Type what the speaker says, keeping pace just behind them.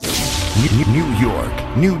New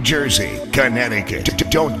York, New Jersey, Connecticut.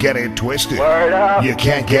 Don't get it twisted. You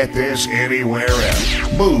can't get this anywhere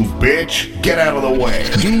else. Move, bitch. Get out of the way.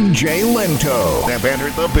 DJ Lento have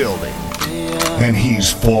entered the building. And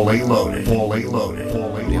he's fully loaded. Fully loaded. Fully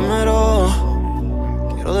loaded. Primero,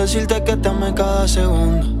 quiero decirte que te amé cada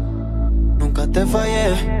segundo. Nunca te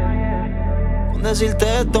fallé. Con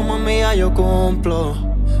decirte esto, mami, ya yo cumplo.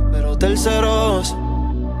 Pero terceros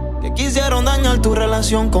que quisieron dañar tu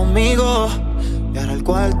relación conmigo. Y ahora el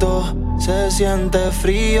cuarto se siente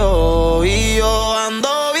frío. Y yo ando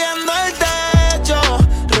viendo el techo,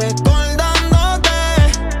 recordándote.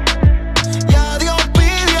 Y a Dios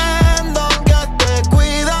pidiendo que esté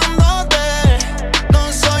cuidándote.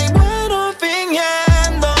 No soy bueno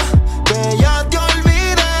fingiendo que ya te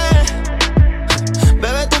olvidé.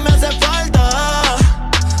 Bebé, tú me haces falta.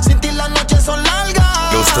 Sin ti las noches son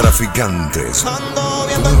largas. Los traficantes. Ando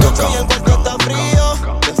viendo el techo y el cuarto está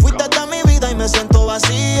frío. Te fuiste de mi vida y me siento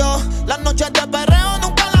vacío. Las noches de perreo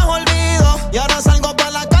nunca las olvido. Y ahora salgo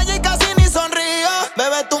pa' la calle y casi ni sonrío.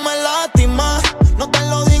 Bebé, tú me lastimas. No te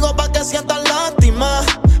lo digo pa' que sientas lástima.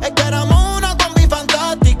 Es que éramos una combi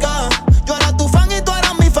fantástica. Yo era tu fan y tú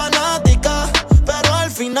eras mi fanática. Pero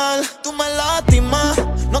al final tú me lastimas.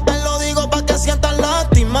 No te lo digo pa' que sientas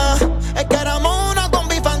lástima. Es que éramos una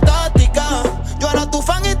combi fantástica. Yo era tu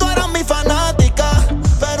fan y tú eras mi fanática.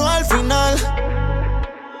 Pero al final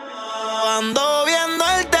ando viendo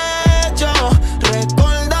el techo,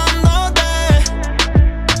 recordándote.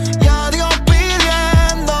 Y a Dios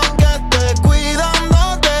pidiendo que esté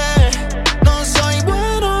cuidándote. No soy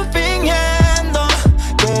bueno fingiendo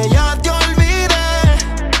que ya te olvidé.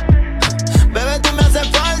 Bebé, tú me haces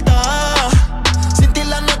falta. Sin ti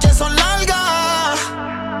las noches son largas.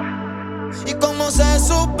 ¿Y cómo se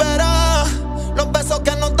supera los besos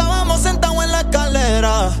que nos dábamos sentados en la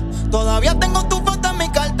escalera? Todavía tengo tu foto en mi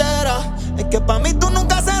cartera. Es que pa' mí tú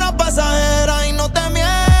nunca serás pasajera. Y no te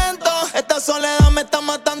miento, esta soledad me está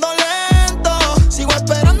matando lento. Sigo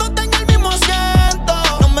esperándote en el mismo asiento.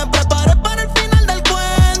 No me prepares para el final del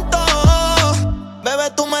cuento. Bebé,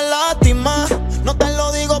 tú me lastimas. No te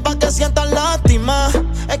lo digo pa' que sientas lástima.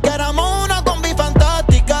 Es que éramos una combi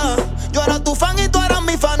fantástica. Yo era tu fan y tú eras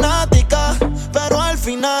mi fanática. Pero al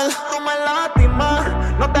final tú me lastimas.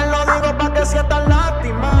 No te lo digo pa' que sientas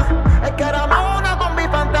lástima. Es que éramos una combi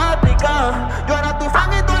fantástica. Yo era tu fan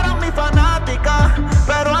y tú eras mi fanática.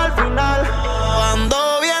 Pero al final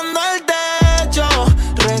ando viendo el techo,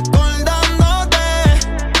 recordándote.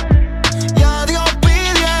 Y a Dios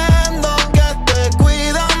pidiendo que esté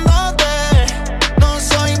cuidándote. No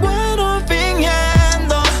soy bueno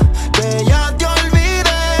fingiendo que ya te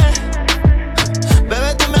olvidé.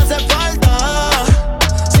 Bebé, tú me haces falta.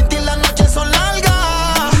 Sin ti las noches son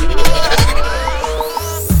largas.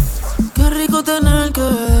 Qué rico tener que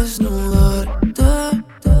desnudarte.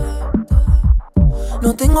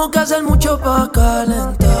 No tengo que hacer mucho pa'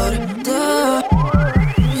 calentarte.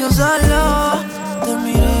 Yo solo te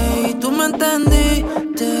miré y tú me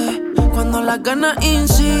entendiste. Cuando las ganas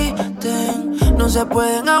insisten, no se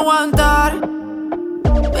pueden aguantar.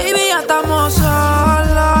 Baby, ya estamos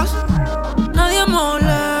solos. Nadie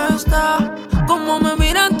molesta como me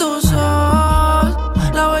miran tus ojos.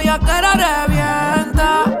 La bellaquera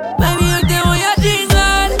revienta. Baby, hoy te voy a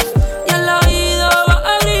chingar y al oído vas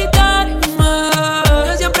a gritarme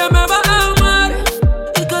que siempre me vas a amar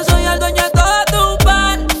y que soy el dueño de toda tu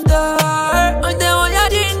parte. Hoy te voy a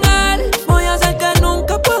chingar, voy a hacer que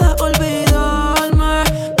nunca puedas olvidarme.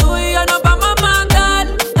 Tú y yo nos vamos a matar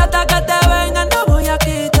y hasta que te vengan no voy a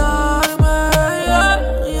quitarme.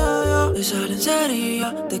 Esa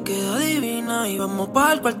lencería te queda divina y vamos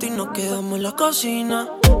para el cuarto y nos quedamos en la cocina.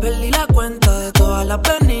 Perdí la cuenta de todas las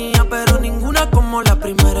venidas, pero ninguna como la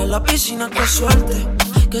primera en la piscina. Qué suerte,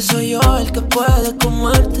 que soy yo el que puede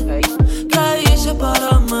comerte. ¿Qué hice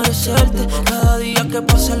para merecerte? Cada día que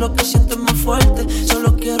pase lo que sientes más fuerte.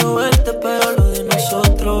 Solo quiero verte, pero lo de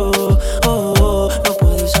nosotros no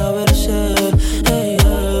puede saberse.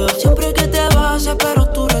 Siempre que te vas espero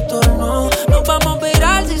tu retorno. Nos vamos a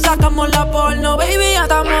virar si sacamos la porno. Baby, ya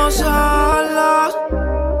estamos solos.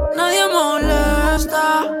 Nadie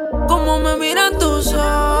molesta como me miran tus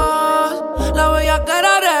ojos. La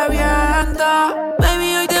bellaquera revienta.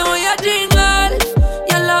 Baby, hoy te voy a chingar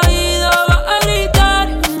y al oído vas a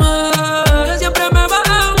gritarme que siempre me vas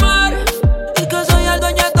a amar y que soy el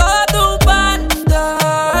dueño de toda tu parte.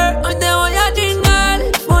 Hoy te voy a chingar,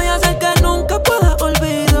 voy a hacer que nunca puedas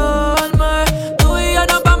olvidarme. Tú y yo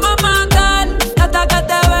nos vamos a matar y hasta que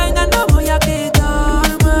te vengan no voy a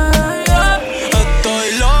quitarme.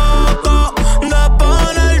 Estoy loco de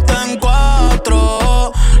ponerte en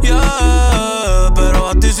cuatro, yeah. Pero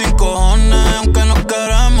a ti sin cojones, aunque nos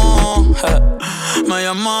queremos. Me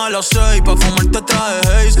llamo a las 6 pa' fumarte traje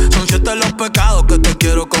Haze. Son 7 los pecados que te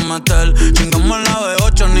quiero cometer. Chingamos en la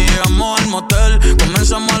B8, ni llegamos al motel.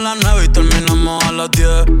 Comenzamos a las 9 y terminamos a las 10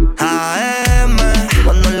 AM,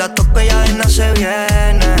 cuando la toco ya de nada se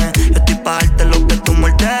viene. Yo estoy pa' darte lo que tú me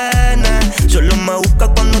ordenes. Solo me busca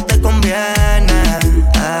cuando te conviene.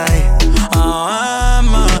 Ay.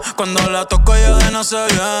 AM, cuando la toco ya de nada se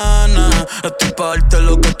viene. Estoy pa' darte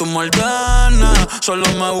lo que tú me ordenes. Solo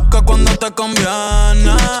me busca cuando te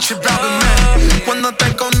conviene. Cuando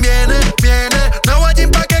te conviene, viene. No voy a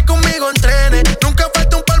ir pa' que conmigo entrene. Nunca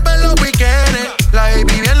falta un polvo en los weekends. La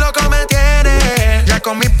baby bien loco me tiene. Ya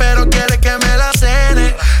comí pero quiere que me la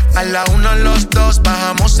cene. A la 1 los dos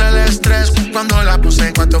bajamos el estrés. Cuando la puse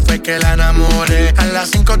en cuanto fue que la enamoré. A las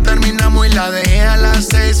 5 terminamos y la dejé a las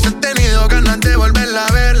 6. He tenido ganas de volverla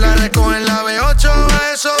a ver. La recojo en la B8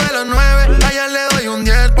 a eso de los 9. Allá le doy un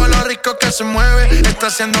 10 por lo rico que se mueve. Está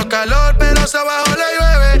haciendo calor pero se abajo le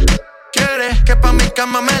llueve. Quiere que pa' mi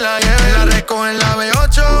cama me la lleve. La recojo en la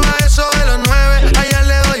B8 a eso de los 9. Allá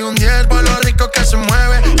le doy un 10 por lo rico que se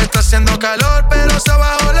mueve. Está haciendo calor pero se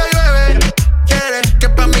abajo le llueve. Quiere que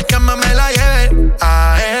pa' mi cama me la lleve.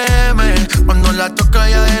 AM, cuando la toca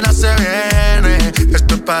ya de nada se viene.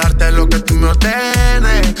 Esto es pa' darte lo que tú me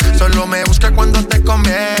ordenes. Solo me busca cuando te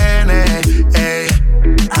conviene. Ey.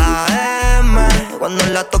 AM, cuando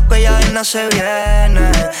la toco ya de nada se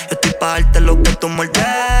viene. Yo estoy pa' darte lo que tú me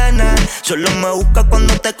ordenes. Solo me busca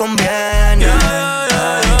cuando te conviene.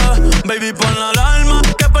 Baby, pon la alarma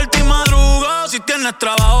que por ti madruga. Si tienes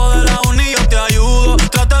trabajo de la uni yo te ayudo.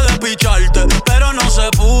 Traté de picharte, pero no se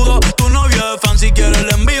pudo. Tu novio es fan, si quieres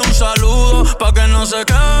le envío un saludo. Pa' que no se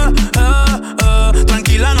quede,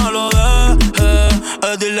 tranquila no lo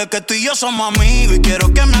dejes. Dile que tú y yo somos amigos y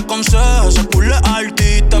quiero que me aconsejes. Ese culo es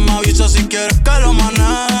artista, me avisa si quieres que lo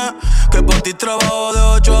maneje. Que pa' ti trabajo de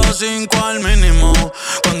 8 a 5 al mínimo.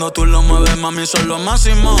 Cuando tú lo mueves, mami, son lo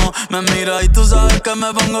máximo. Me mira y tú sabes que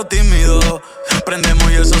me pongo tímido.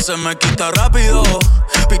 Prendemos y eso se me quita rápido.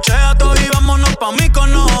 Pichea todo y vámonos pa'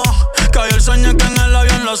 Mícono. Que ayer soñé que en el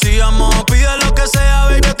avión lo hacíamos. Pide lo que sea,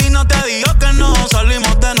 baby, a ti no te digo que no.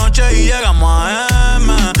 Salimos de noche y llegamos a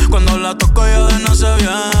M. Cuando la toco ya de no se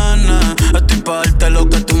viene. Estoy pa' darte lo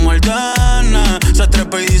que tú me ordenes. Se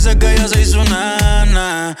trepa y dice que ella se hizo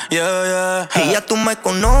nena. Yeah, yeah. Y ya tú me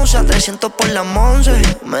conoces, a 300 por la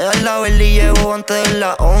 11. Me das la vela y llego antes de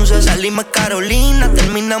las 11. Salimos Carolina,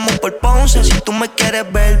 terminamos por Ponce. Si tú me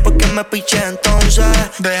quieres ver, ¿por qué me piché entonces?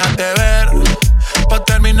 Déjate ver, pa'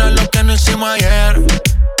 terminar lo que no hicimos ayer.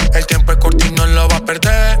 El tiempo es corto y no lo va a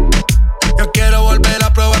perder. Yo quiero volver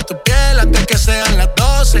a probar tu piel antes que sean las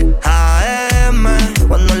 12. AM,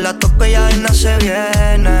 cuando la toco ya de nada se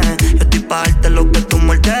viene. Yo estoy pa' darte lo que tú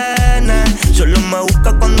me ordenes. Solo me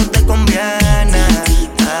busca cuando te conviene.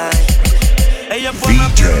 Ay. Ella es buena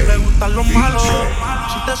pero le gustan los malos.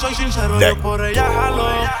 Si te soy sincero yo por ella jalo.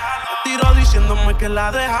 Tiro diciéndome que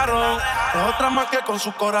la dejaron. Es otra más que con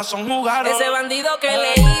su corazón jugaron. Ese bandido que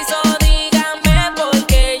le hizo, dígame por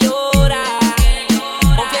qué llora.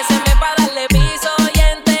 Confiéseme pa' darle piso y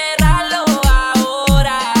enterrarlo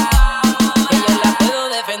ahora. Que yo la puedo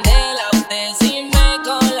defender a usted si me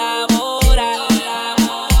colabora.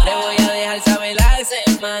 Le voy a dejar saber a ese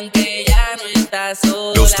man que ya no está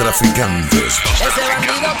sola. Los traficantes. Ese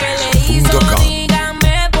bandido que le hizo,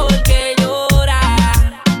 dígame por qué llora.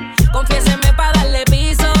 Confiéseme pa' darle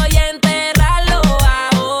piso y enterrarlo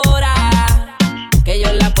ahora. Que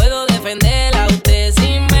yo la puedo defender a usted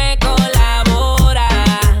si me colabora.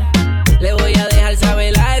 Le voy a dejar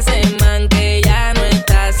saber a ese man que ya no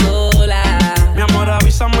está sola. Mi amor,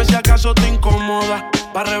 avísame si acaso te incomoda.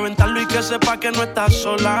 Pa' reventarlo y que sepa que no estás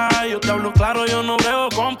sola. Yo te hablo claro, yo no veo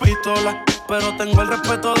con pistola. Pero tengo el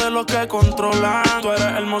respeto de los que controlan. Tú eres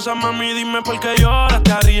hermosa, mami, dime por qué lloras.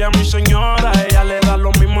 Te haría mi señora. Ella le da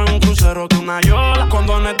lo mismo en un crucero que una yola.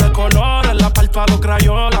 Condones de colores, la palpa los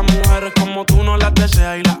crayolas. Mujeres como tú no las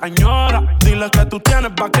deseas y las añoras. Dile que tú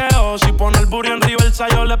tienes vaqueo. Si pone el booty en reversa,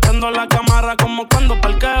 yo le prendo la cámara como cuando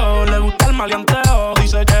parqueo. Le gusta el maleanteo.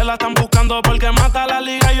 Dice que la están buscando porque mata la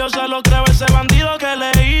liga. Y yo se lo creo, ese bandido que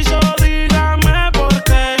le hizo. Dígame por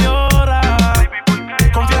qué llora.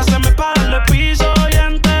 Confiéseme para darle piso y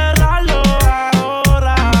enterrarlo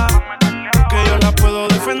ahora. Que yo la puedo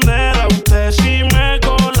defender a usted si me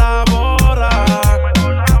colabora.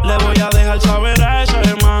 Le voy a dejar saber a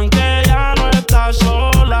ese man que ya no está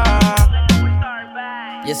sola.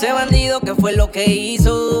 Y ese bandido que fue lo que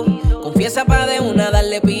hizo, confiesa pa' de una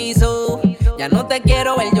darle piso. Ya no te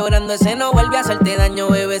quiero ver llorando, ese no vuelve a hacerte daño,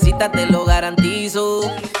 bebecita, te lo garantizo.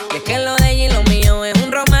 Y es que lo de ella y lo mío es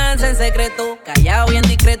un romance en secreto. secreto, callado bien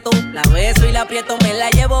discreto. La beso y la aprieto, me la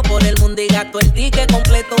llevo por el mundo y gasto el ticket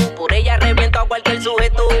completo. Por ella reviento a cualquier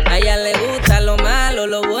sujeto. A ella le gusta lo malo,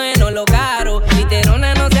 lo bueno, lo caro.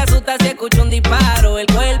 Literona no se asusta si escucha un disparo. El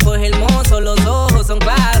cuerpo es hermoso, los ojos son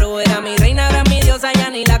claros. Era mi reina, ahora mi diosa, ya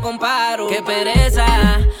ni la comparo. Qué pereza,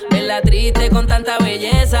 verla triste con tanta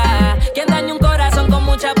belleza. Quien daña un corazón con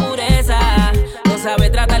mucha pureza, no sabe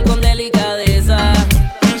tratar con delicadeza.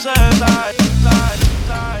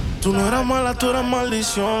 Tú no eras mala, tú eras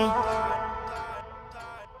maldición.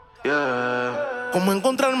 Yeah. ¿Cómo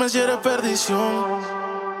encontrarme si eres perdición?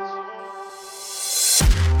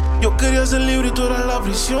 Yo quería ser libre y tú eras la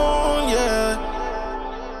prisión, yeah.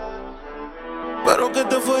 Pero que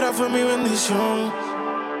te fuera fue mi bendición.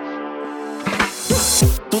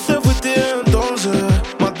 Tú te fuiste entonces,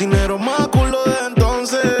 más dinero, más culo de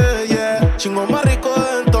entonces, yeah. Chingo más rico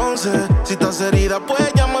de entonces. Si estás herida,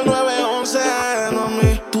 puedes llamar al 911, no a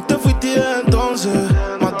mí. Tú te fuiste entonces,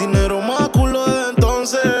 más dinero, más culo de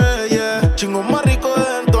entonces, yeah. Chingo más rico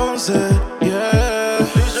de entonces, yeah.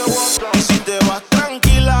 Y si te vas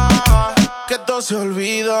tranquila, que todo se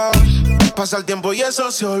olvida. Pasa el tiempo y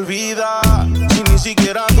eso se olvida. Si ni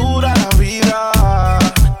siquiera dura la vida,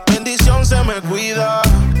 bendición se me cuida.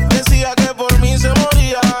 Decía que por mí se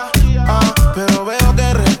moría, pero veo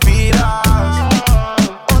que respiras.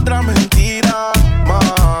 Otra mentira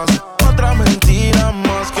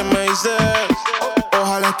más que me dices.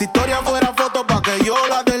 Ojalá esta historia fuera foto pa' que yo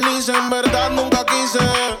la deslice. En verdad nunca quise.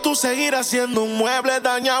 Tú seguirás siendo un mueble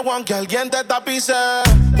dañado aunque alguien te tapice.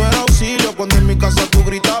 No era auxilio cuando en mi casa tú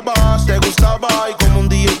gritabas. Te gustaba y como un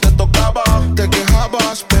día te tocaba. Te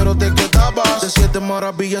quejabas pero te quedabas. De 7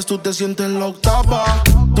 maravillas tú te sientes la octava.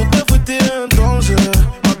 Tú te fuiste entonces,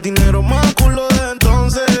 más dinero, más culo de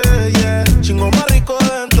entonces, yeah. Chingo más rico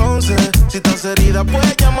de entonces. Si estás herida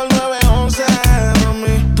puedes llamar al 911,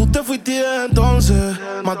 mami. Tú te fuiste entonces,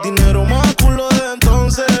 más dinero, más culo de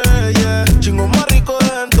entonces, yeah. Chingo más rico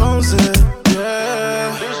de entonces, yeah.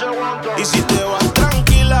 Y si te vas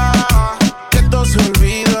tranquila, que todo se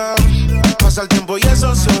olvida. Pasa el tiempo y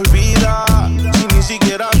eso se olvida. Si ni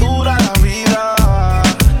siquiera dura la vida,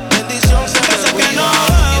 bendición se me cuida.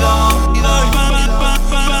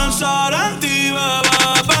 Pensar en ti,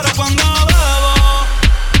 bebé, pero cuando bebo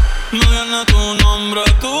me viene tu nombre,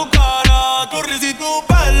 tu cara, tu risa y tu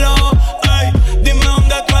pelo. Ey, dime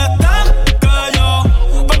dónde tú estás, que yo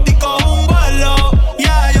por ti cojo un vuelo.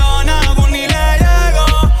 Yeah, yo nago ni le llego.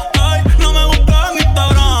 Ey, no me busques en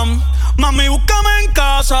Instagram, mami, búscame en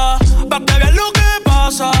casa, pa' que veas lo que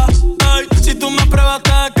pasa. Ey, si tú me pruebas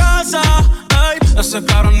te casas. Ey, ese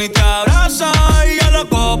cabrón ni te abraza. Y yo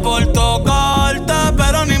loco por tocarte,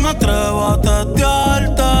 pero ni me atrevo a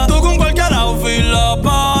testearte. Tú con cualquier outfit la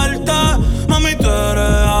parte, mami, tú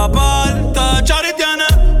eres aparte. Chari tiene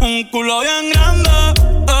un culo bien grande,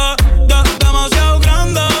 demasiado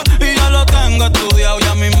grande. Y ya lo tengo estudiado,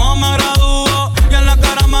 ya mismo me gradúo. Y en la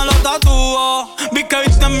cara me lo tatúo. Vi que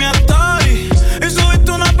viste en mi story y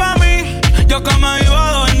subiste una pa' mí. Yo que me iba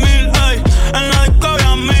a dormir, ey, en la disco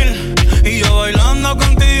había 1000. Y yo bailando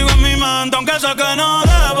contigo en mi mente, aunque sé que no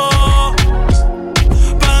debo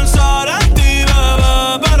pensar en ti,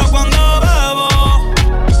 bebé, pero cuando bebo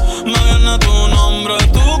me viene tu nombre,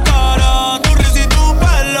 tu cara, tu risa y tu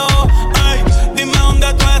pelo. Ey, dime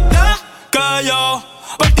dónde tú estás, que yo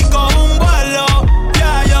por ti cojo un vuelo.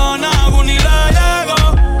 Ya yo nago ni le llego.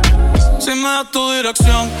 Si me das tu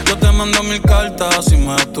dirección, yo te mando 1000 cartas. Si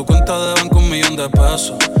me das tu cuenta de banco, 1.000.000 de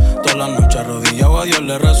pesos. Todas las noches arrodillado a Dios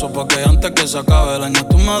le rezo, porque antes que se acabe el año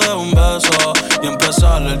tú me des un beso. Y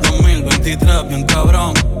empezar el 2023 bien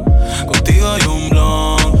cabrón, contigo hay un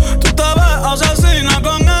blon. Tú te ves asesina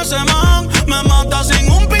con ese man, me matas sin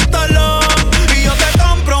un pistolón. Y yo te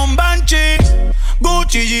compro un Benchi,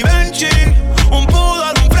 Gucci y Benchi, un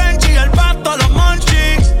poodle, un Frenchie, el pato, los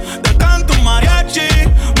monchis. Te canto un mariachi,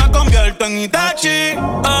 me convierto en Itachi.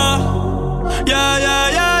 Yeah,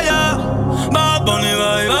 yeah, yeah, yeah. Bad Bunny,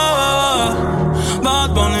 baby,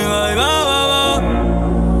 Bad Bunny, baby,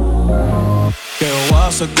 que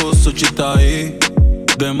hace cosa chita ahí.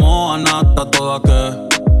 De moa nata toda que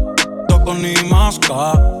toco ni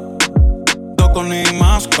masca, toco ni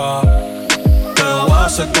masca. Que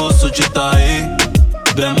hace cosa chita ahí.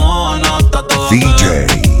 De moa nata toda que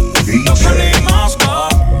toco ni masca,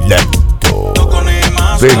 Lento toco ni masca.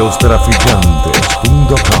 de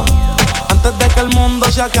lostraficantes.com. Antes de que el mundo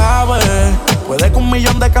se acabe, puede que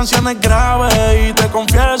 1.000.000 de canciones graves. Y te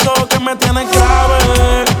confieso que me tienes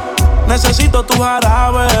grave. Necesito tu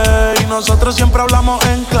jarabe y nosotros siempre hablamos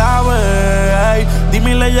en clave. Ey,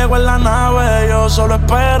 dime y le llego en la nave. Yo solo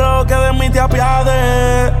espero que de mí te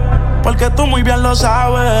apiades. porque tú muy bien lo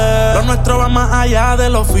sabes. Lo nuestro va más allá de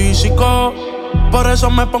lo físico. Por eso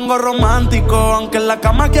me pongo romántico, aunque en la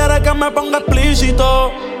cama quiere que me ponga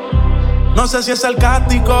explícito. No sé si es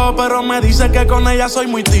sarcástico, pero me dice que con ella soy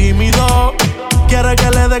muy tímido. Quiere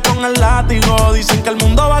que le dé con el látigo. Dicen que el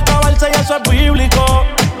mundo va a acabarse y eso es bíblico.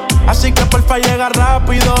 Así que porfa llega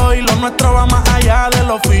rápido. Y lo nuestro va más allá de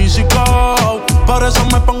lo físico. Por eso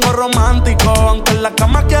me pongo romántico, aunque en la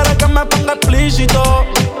cama quiere que me ponga explícito.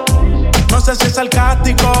 No sé si es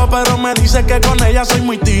sarcástico, pero me dice que con ella soy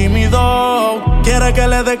muy tímido. Quiere que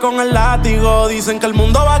le dé con el látigo. Dicen que el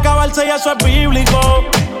mundo va a acabarse y eso es bíblico.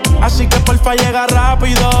 Así que porfa llega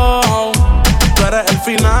rápido. Tú eres el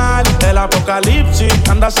final del apocalipsis.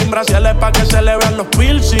 Anda sin brasiles pa' que se le vean los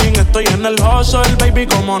piercing. Estoy en el hustle, baby,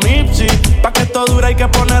 como Nipsey. Pa' que esto dure hay que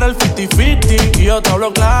poner el 50-50. Y yo te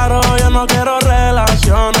hablo claro, yo no quiero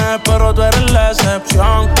relaciones, pero tú eres la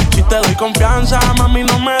excepción. Si te doy confianza, mami,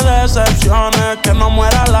 no me decepciones. Que no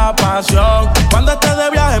muera la pasión. Cuando estés de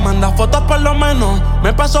viaje, manda fotos por lo menos.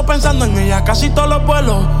 Me paso pensando en ella casi todos los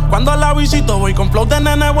vuelos. Cuando la visito, voy con flow de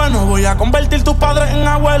nene bueno. Voy a convertir tus padres en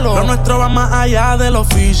abuelos. Lo nuestro va más allá de lo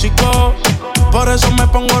físico. Por eso me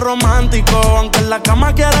pongo romántico, aunque en la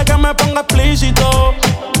cama quiere que me ponga explícito.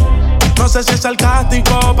 No sé si es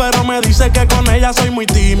sarcástico, pero me dice que con ella soy muy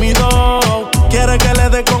tímido. Quiere que le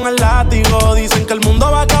dé con el látigo. Dicen que el mundo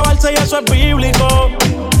va a acabarse y eso es bíblico.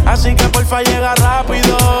 Así que porfa llega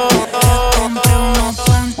rápido. Compré unos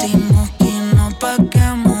panty mosquinos pa' que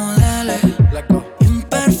modele. Y un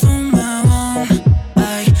perfume bon.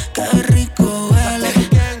 Ay, qué rico huele.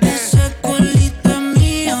 Ese culito es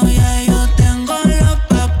mío, ya yo tengo los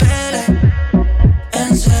papeles.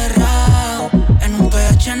 Encerrado en un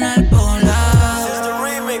PH en el poblado.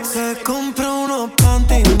 Te compro unos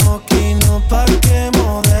panty mosquinos pa' que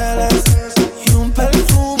modeles. Y un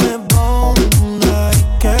perfume bon. Ay,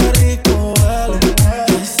 qué rico huele.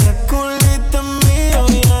 Ese culito es mío,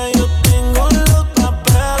 ya yo tengo los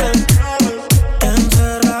papeles.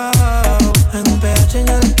 Encerrado en un PH en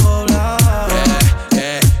el poblado.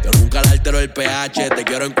 Yo nunca le altero el pH. Te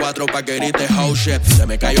quiero en 4 pa' que grites oh shit. Se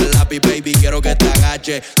me cayó el lápiz, baby, quiero que te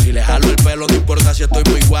agache. Si le jalo el pelo, no importa si estoy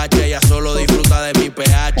muy guache. Ella solo disfruta de mi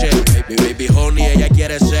pH. Mi baby honey, ella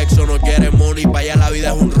quiere sexo, no quiere money. Pa' allá la vida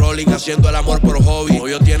es un rolling, haciendo el amor por hobby.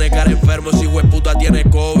 Novio tiene cara enfermo, ese hueputa tiene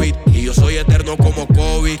COVID. Y yo soy eterno como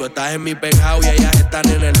Kobe. Tú estás en mi penthouse y ellas están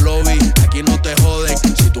en el lobby. Aquí no te joden,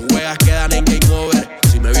 si tú juegas quedan en game over.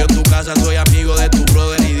 Si me vio en tu casa, soy amigo de tu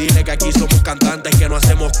brother. Y dile que aquí somos cantantes, que no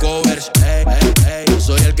hacemos covers. Yo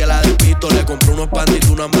soy el que la despisto. Le compré unos panties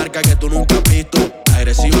de una marca que tú nunca has visto.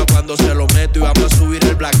 Agresiva cuando se lo meto. Y vamos a subir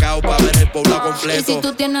el blackout pa' ver el poblado completo. Y si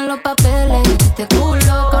tú tienes los papeles de este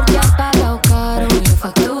culo, corte pagado caro, yo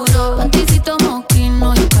facturo. Panticito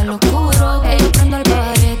mosquino y palo oscuro. Que yo prendo el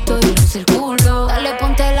bareto y lo circulo. Dale,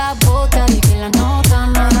 ponte la bota y que la nota.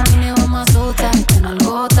 No tiene una mazota, ni una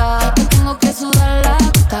gota. Te tengo que sudar la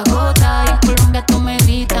gota a gota. Y en Colombia tú me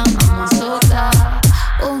gritas, mamá sota.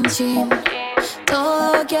 Un chin,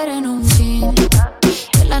 todos quieren un chin.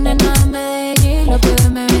 Que la nena de Medellín, los bebés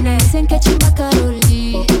me ven y dicen que chimba Karol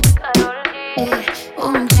G.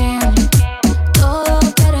 Un chin, todos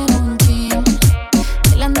quieren un chin.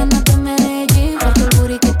 Que la nena de Medellín, porque el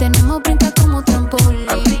booty que tenemos brinca como trampolín.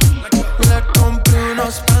 Le compré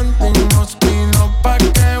unos panty mosquinos pa'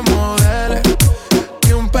 que modele.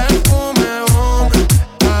 Y un perfume bon.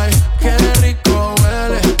 Ay, qué rico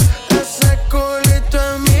huele. Ese culito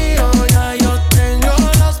es mío, ya yo tengo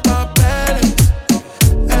los papeles.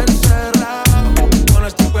 Encerrado con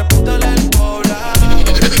este hueputa en el poblado.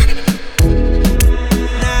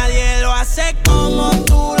 Nadie lo hace como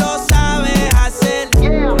tú lo sabes hacer.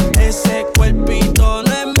 Ese cuerpito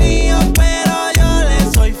no es mío, pero yo le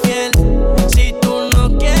soy fiel. Si tú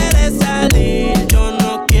no quieres salir, yo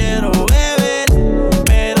no quiero beber.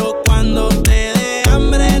 Pero cuando te dé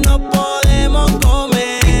hambre no podemos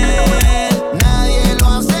comer. Nadie lo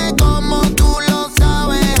hace como tú lo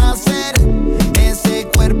sabes hacer. Ese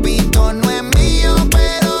cuerpito no es mío,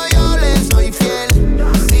 pero yo le soy fiel.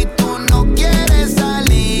 Si tú no quieres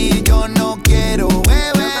salir, yo no quiero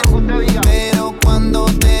beber. Pero cuando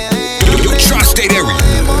te dé Your tri-state area.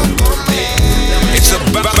 It's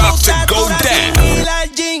about to go down. Ir al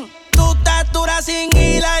gym, tu estatura sin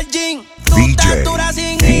ir al gym. Tu DJ, estatura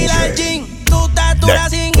sin ir al gym. Tu estatura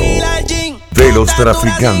sin ir al gym. De los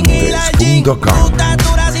traficantes.com. Tu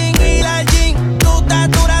estatura sin ir al gym. Tu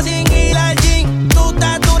estatura sin ir al gym. Tu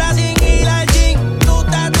estatura sin ir al gym. Tu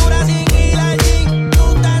estatura sin ir al gym.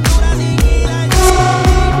 Tu estatura sin ir al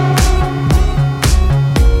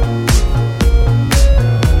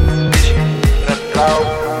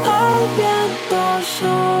El viento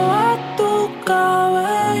soba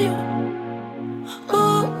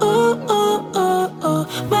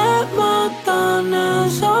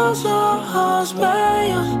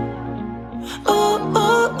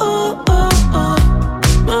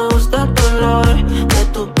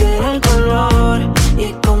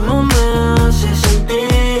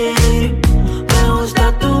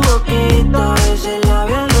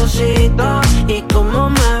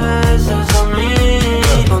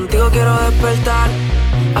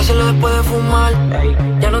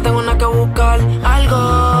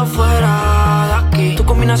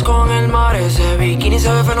mar, ese bikini se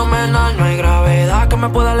ve fenomenal. No hay gravedad que me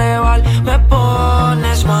pueda elevar. Me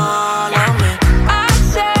pones mal a mí.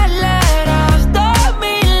 Aceleras todos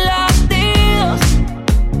mis latidos.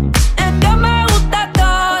 Es que me gusta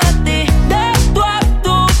todo de ti. De tú a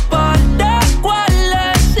tu parte, ¿cuál he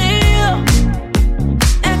sido?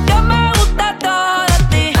 Es que me gusta todo de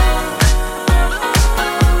ti.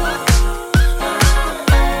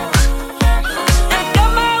 Es que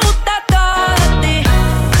me gusta todo de ti.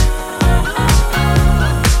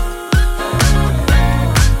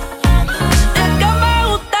 Es que me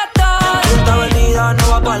gusta todo. Quinta avenida no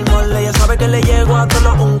va pa'l mall. Ella sabe que le llego a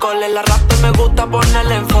todos un call. La rasta me gusta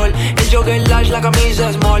ponerle en fall. El jogger large, la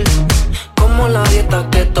camisa small. Como la dieta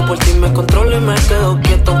keto, por ti me controlo y me quedo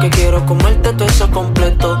quieto. Que quiero comerte todo eso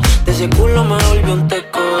completo. De ese culo me volvió un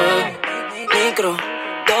teco, Micro,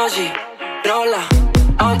 dosis, rola,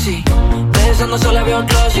 oxi. Besando solo veo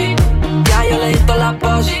glossy. Ya yo le di toda la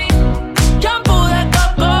posi. Shampoo de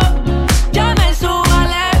coco, ya me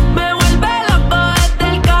subale. Me vuelve loco desde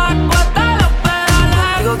el casco hasta los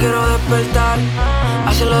pedales. Digo quiero despertar,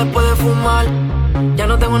 hacerlo después de fumar. Ya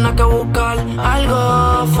no tengo nada que buscar,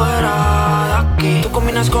 algo fuera de aquí. Tú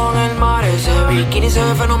combinas con el mar, ese bikini se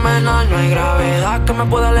ve fenomenal. No hay gravedad que me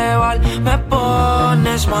pueda elevar. Me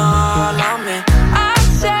pones mal a mí.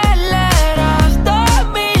 Aceleras todos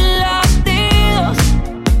mis latidos.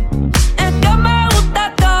 Es que me gusta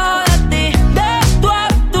todo de ti. De tú a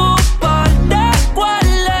tu parte, ¿cuál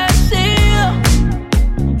he sido?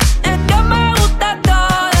 Es que me gusta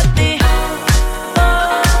todo de ti.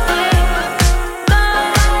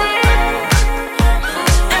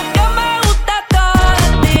 Es que me gusta todo de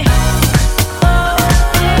ti. Es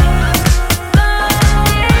que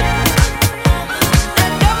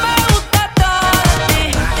me gusta todo de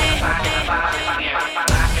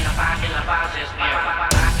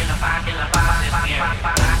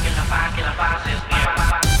ti.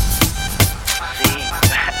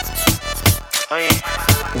 Oye,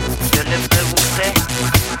 yo le pregunté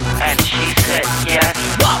and she said yes.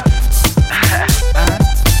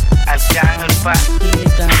 Arcángel pa,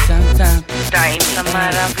 está en la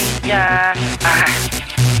maravilla.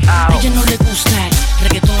 A ella no le gusta el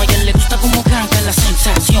reggaetón, a ella le gusta como canta la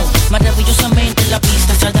sensación. Maravillosamente la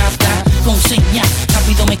pista se adapta, con señal,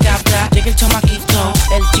 rápido me capta. Llega el chamaquito,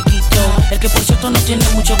 el chiquito, el que por cierto no tiene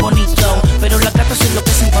mucho bonito, pero la gata se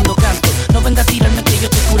enloquecen cuando canto. No venga a tirarme que yo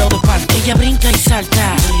te curo de espanto. Ella brinca y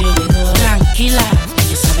salta, yo le doy. Tranquila,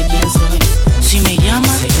 ella sabe quién soy. Si me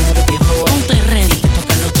llama, seguro que voy. Ponte ready,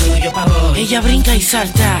 toca lo tuyo pa' hoy. Ella brinca y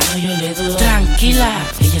salta, yo le doy. Tranquila,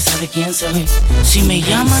 ella sabe quién soy. Si me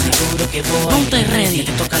llama, seguro que voy. Ponte ready,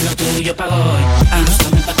 te toca lo tuyo pa' hoy. Y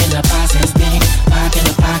búscame pa' que la pases bien, pa' que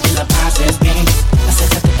la pases bien.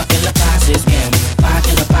 Acércate pa' que la pases bien, pa'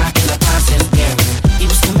 que la pases bien. Y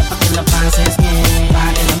búscame pa' que la pases bien,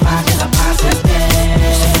 pa' que la pases bien.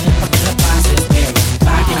 Búscame pa' que la pases bien,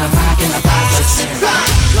 pa' que la pases bien.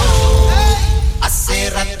 Hace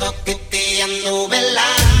rato que te ando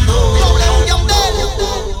velando.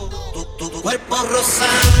 Tu cuerpo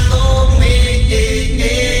rozándome.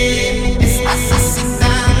 Estás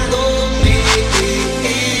asesinándome.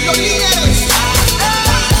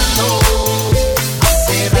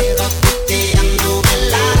 Hace rato que te ando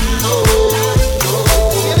velando. Tu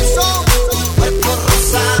cuerpo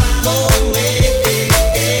rozándome.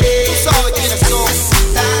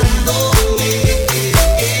 Asesinándome.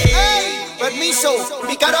 Permiso,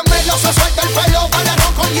 mi caramelo se suelta el pelo. Dale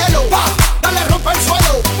arroz con hielo, pa, dale rompe el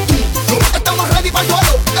suelo. Estamos ready para el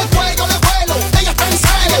duelo, el fuego de vuelo. Ella está en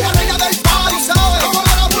celo, la reina del party, ¿sabes? Como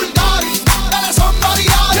la Bulgari, dale somebody,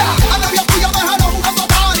 dale. A novia tuya déjalo jugando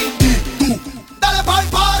party. Dale pa'l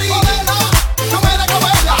party, modela, no me dejo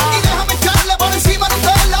verla. Y déjame echarle por encima de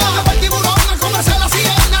Nutella. Para el tiburón a comerse la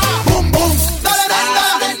sirena. Boom, boom, dale, dale.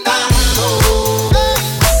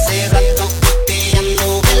 Hace rato que te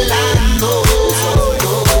ando velando.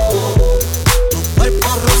 Tu cuerpo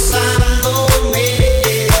rozándome.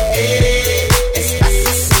 Estás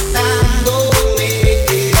asesinándome.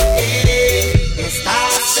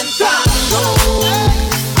 Estás tentando.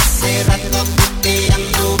 Hace rato que te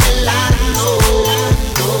ando velando.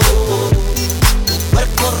 Tu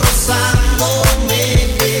cuerpo rozándome.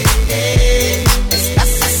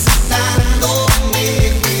 Estás asesinándome.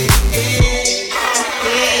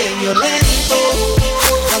 Violento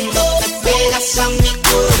cuando te pegas a mi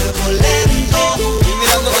cuerpo lento.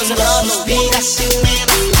 Cuando suspiras y me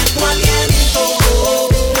das tu aliento.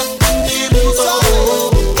 No te miento,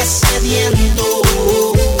 que sediento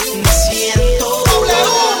me siento.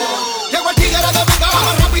 Llegó el tigre de bengala,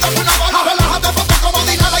 más rápido que una bala. Relájate, ponte como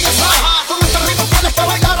Dinala y esa. Con este ritmo tienes que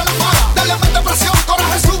bailar a la mala. Dale mente presión,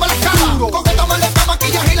 coraje, sube la escala.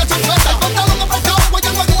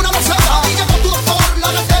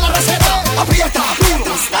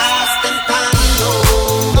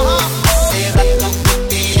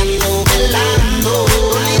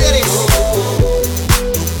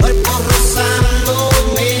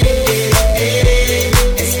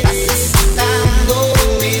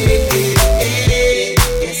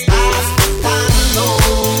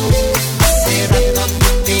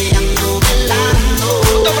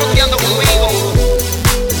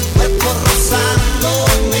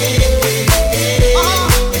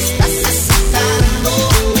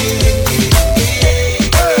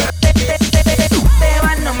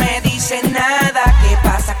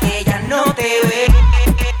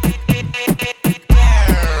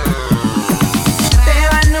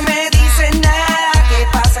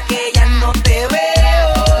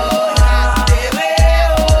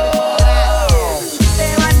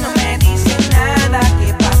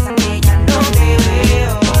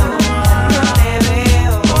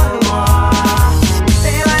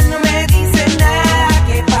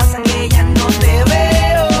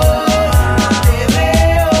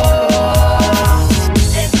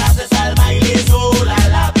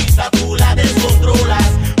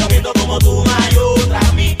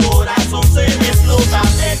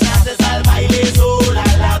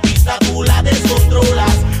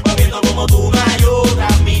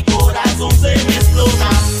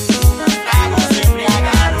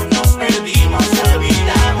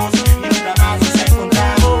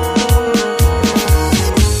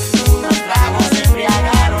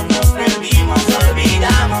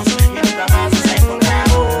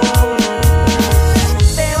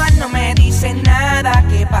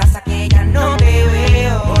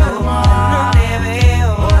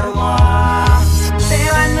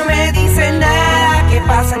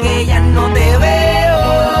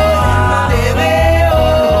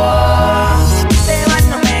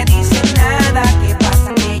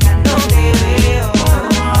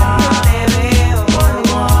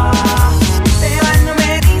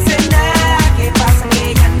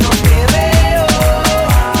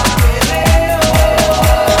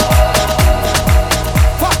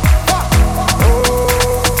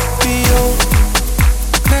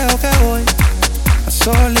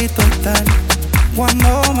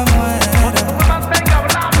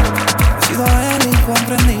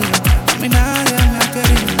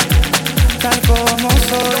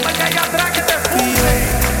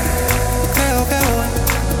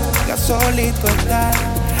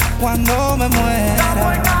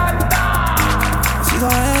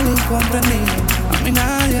 incomprendido. A mí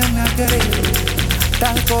nadie me ha querido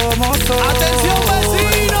tal como soy. ¡Atención,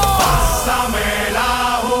 vecino! Pásame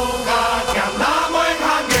la juca, que andamos en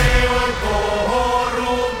jangueo y cojo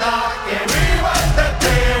ruta. Que viva el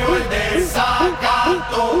teteo, el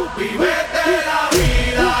desacato. Vívete la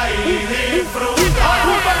vida y disfruta.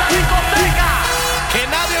 ¡Ocupa la discoteca! Que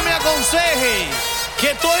nadie me aconseje que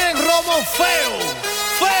estoy en romo feo,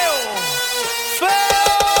 feo, feo.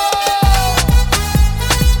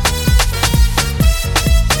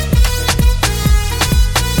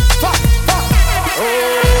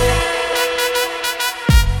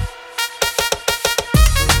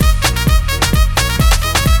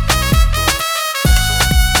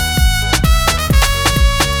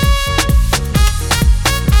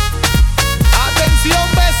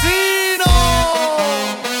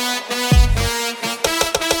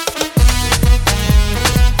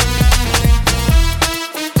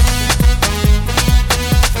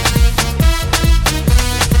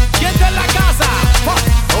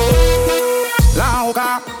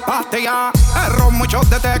 El ron, muchos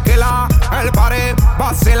de tequila, el pared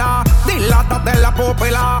vacila, dilátate la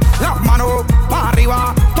pupila, las manos para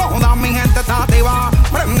arriba, toda mi gente está activa,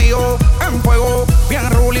 prendido en fuego, bien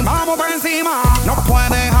ruling, vamos por encima. No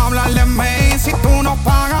puedes hablar de mí si tú no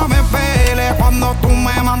pagas, me pele. Cuando tú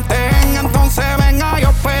me mantengas, entonces venga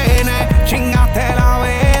yo pene. Chingaste la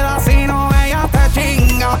veda, si no ella te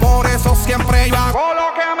chinga, por eso siempre yo hago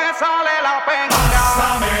lo que me sale la penga.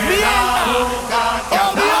 Pásame la boca, que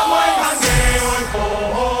andamos en jangueo y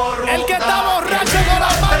cojo ruta. El que está borracho con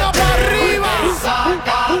las manos para arriba.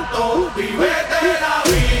 Desacato, vívete la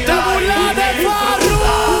vida. Te burlas de Farru.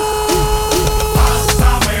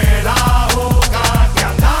 Pásame la boca, que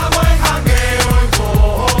andamos en jangueo y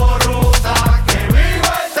cojo ruta. Que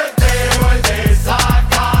viva el teteo, el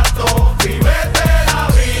desacato. Vívete la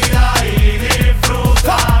vida y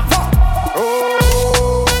disfruta.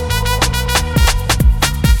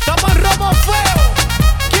 Estamos en robo feo.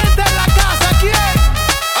 ¿Quién está en la casa? ¿Quién?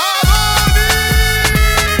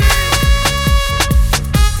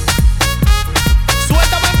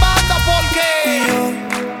 Suéltame en banda porque yo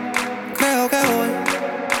creo que voy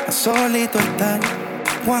a solito estar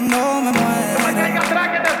cuando me muera.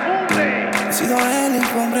 He sido el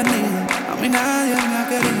incomprendido, a mí nadie me ha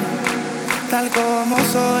querido tal como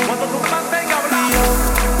soy. Y yo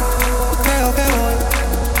creo que voy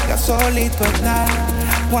a solito estar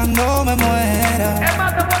cuando me muera.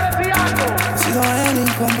 He sido el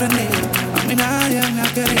incomprendido, a mí nadie me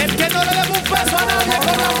ha querido. el que no le debe un peso a nadie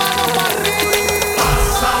con las manos para arriba.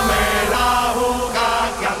 Pásame la boca,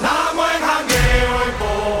 que andamos en jangueo y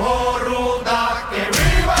cojo ruta. Que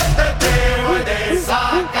viva el teteo, el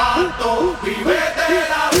desacato. Vívete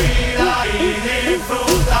la vida y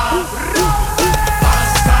disfruta.